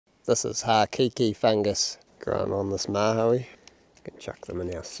This is hakiki fungus growing on this mahaui. You can chuck them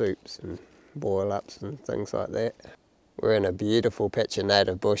in our soups and boil ups and things like that. We're in a beautiful patch of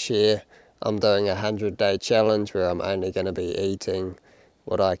native bush here. I'm doing a 100-day challenge where I'm only going to be eating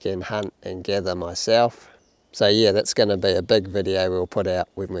what I can hunt and gather myself. So yeah, that's going to be a big video we'll put out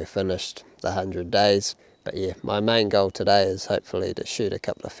when we're finished the 100 days. But yeah, my main goal today is hopefully to shoot a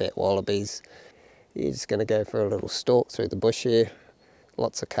couple of fat wallabies. You're just going to go for a little stalk through the bush here.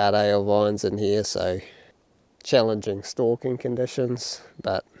 Lots of cardale vines in here, so challenging stalking conditions,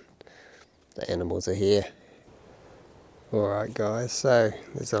 but the animals are here. Alright guys, so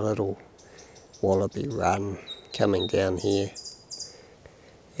there's a little wallaby run coming down here.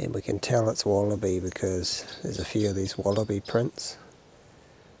 And we can tell it's wallaby because there's a few of these wallaby prints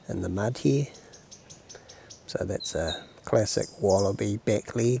in the mud here. So that's a classic wallaby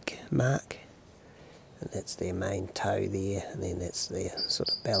back leg mark. And that's their main toe there, and then that's their sort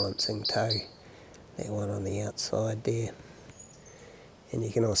of balancing toe. That one on the outside there. And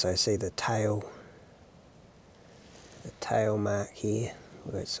you can also see the tail mark here,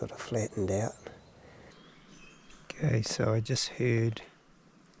 where it's sort of flattened out. Okay, so I just heard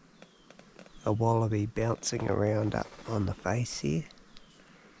a wallaby bouncing around up on the face here,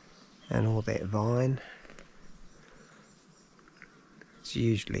 and all that vine. It's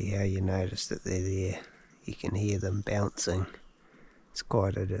usually how you notice that they're there. You can hear them bouncing. It's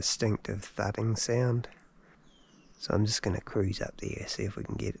quite a distinctive thudding sound. So I'm just going to cruise up there, see if we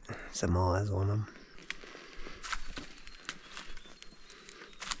can get some eyes on them.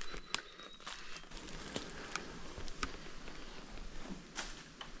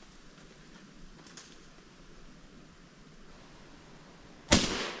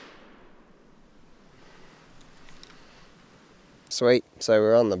 Sweet, so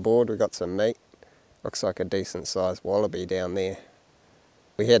we're on the board, we got some meat. Looks like a decent sized wallaby down there.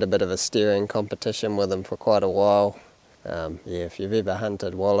 We had a bit of a steering competition with them for quite a while. Yeah, if you've ever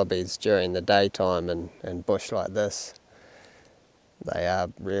hunted wallabies during the daytime in bush like this, they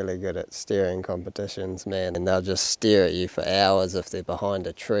are really good at steering competitions, man. And they'll just stare at you for hours if they're behind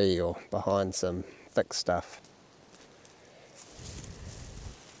a tree or behind some thick stuff.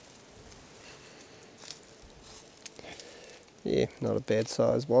 Yeah, not a bad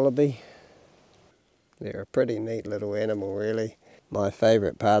sized wallaby. They're a pretty neat little animal, really. My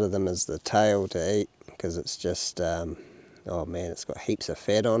favourite part of them is the tail to eat, because it's just, oh man, it's got heaps of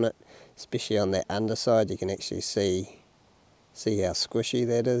fat on it. Especially on that underside, you can actually see how squishy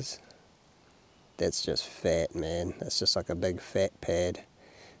that is. That's just fat, man. That's just like a big fat pad.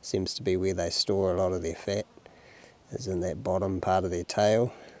 Seems to be where they store a lot of their fat, is in that bottom part of their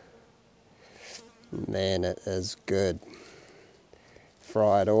tail. Man, it is good.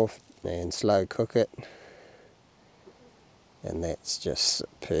 Fry it off and slow cook it, and that's just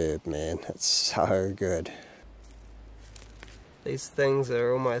superb, man. It's so good. These things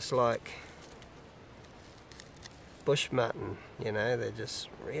are almost like bush mutton, you know, they're just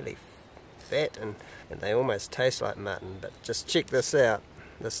really fat and they almost taste like mutton. But just check this out,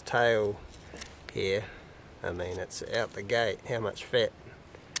 this tail here. I mean, it's out the gate how much fat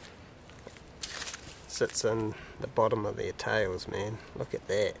sits in the bottom of their tails, man. Look at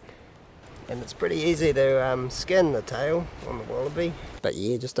that. And it's pretty easy to skin the tail on the wallaby. But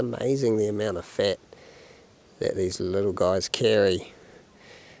yeah, just amazing the amount of fat that these little guys carry.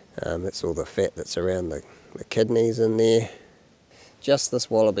 That's all the fat that's around the kidneys in there. Just this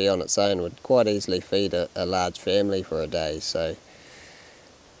wallaby on its own would quite easily feed a large family for a day. So,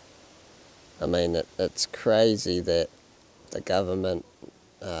 I mean, it's crazy that the government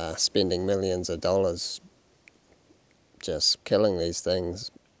spending millions of dollars just killing these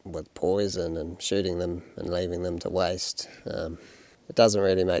things with poison and shooting them and leaving them to waste. It doesn't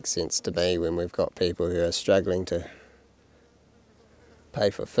really make sense to me when we've got people who are struggling to pay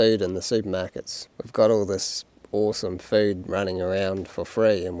for food in the supermarkets. We've got all this awesome food running around for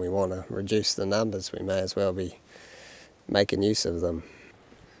free and we want to reduce the numbers. We may as well be making use of them.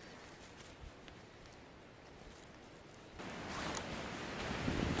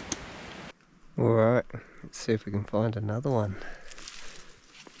 Alright, let's see if we can find another one.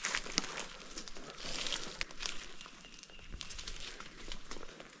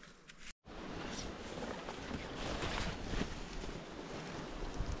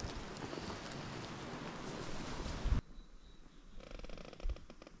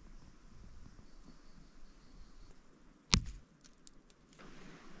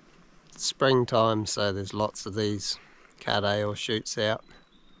 It's springtime, so there's lots of these cardale shoots out.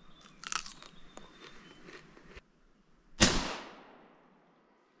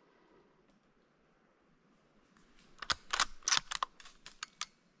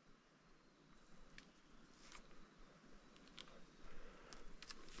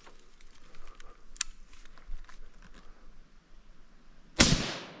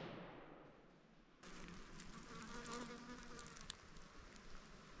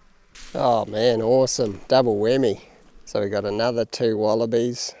 Oh man, awesome. Double whammy. So we got another 2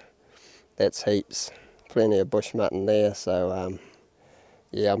 wallabies. That's heaps. Plenty of bush mutton there, so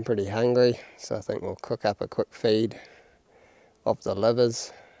yeah, I'm pretty hungry, so I think we'll cook up a quick feed of the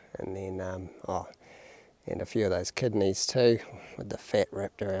livers, and then and a few of those kidneys too, with the fat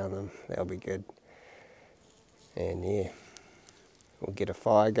wrapped around them. That'll be good. And yeah, we'll get a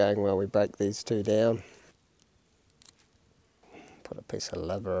fire going while we break these 2 down. Put a piece of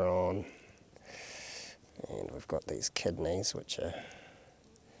liver on, and we've got these kidneys which are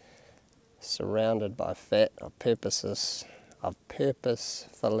surrounded by fat. I've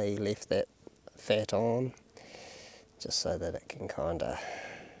purposefully left that fat on, just so that it can kind of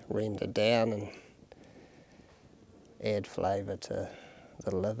render down and add flavour to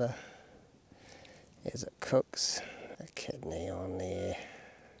the liver as it cooks. A kidney on there,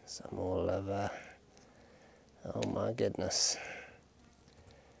 some more liver. Oh my goodness,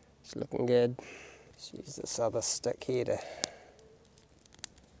 it's looking good. Let's use this other stick here to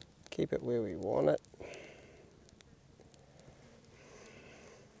keep it where we want it.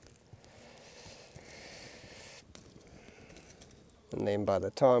 And then by the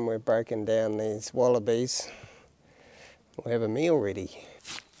time we're breaking down these wallabies, we'll have a meal ready.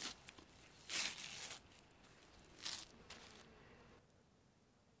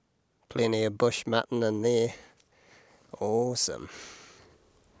 Plenty of bush mutton in there. Awesome.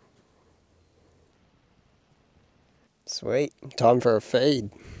 Sweet, time for a feed.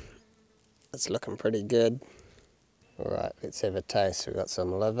 It's looking pretty good. Alright, let's have a taste. We've got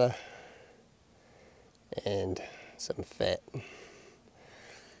some liver and some fat.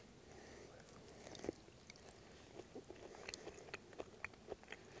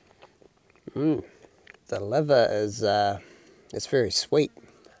 The liver is it's very sweet.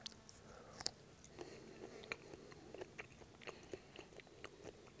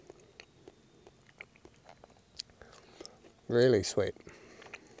 Really sweet.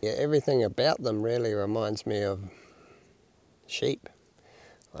 Yeah, everything about them really reminds me of sheep,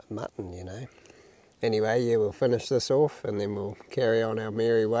 like mutton, you know. Anyway, yeah, we'll finish this off and then we'll carry on our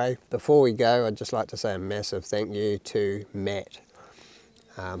merry way. Before we go, I'd just like to say a massive thank you to Matt.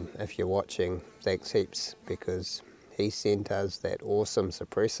 If you're watching, thanks heaps, because he sent us that awesome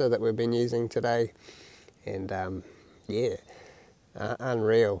suppressor that we've been using today. And yeah,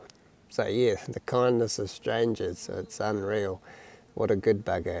 unreal. So yeah, the kindness of strangers, it's unreal. What a good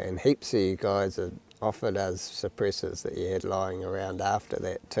bugger. And heaps of you guys have offered us suppressors that you had lying around after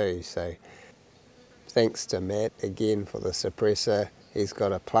that too. So thanks to Matt again for the suppressor. He's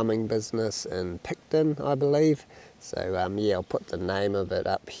got a plumbing business in Picton, I believe. So yeah, I'll put the name of it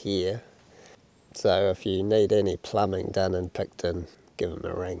up here. So if you need any plumbing done in Picton, give him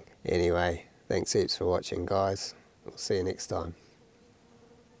a ring. Anyway, thanks heaps for watching, guys. We'll see you next time.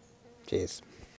 Cheers.